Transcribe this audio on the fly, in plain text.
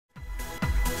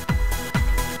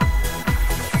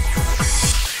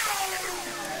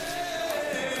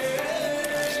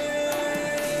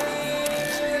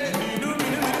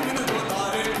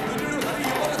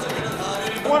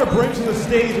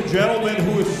stage a gentleman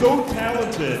who is so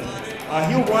talented.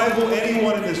 He'll rival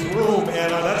anyone in this room, and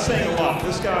that's saying a lot.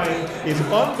 This guy is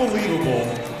unbelievable.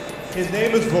 His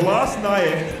name is Vilas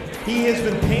Nayak. He has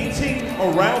been painting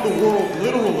around the world,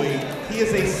 literally. He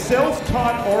is a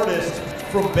self-taught artist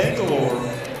from Bangalore.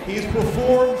 He has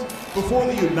performed before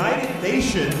the United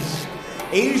Nations,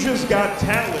 Asia's Got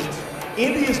Talent,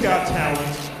 India's Got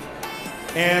Talent,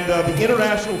 and the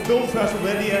International Film Festival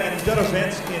of India, and he's done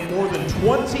events in more than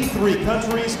 23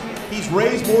 countries. He's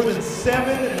raised more than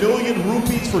 7 million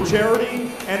rupees for charity,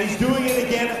 and he's doing it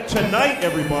again tonight,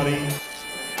 everybody.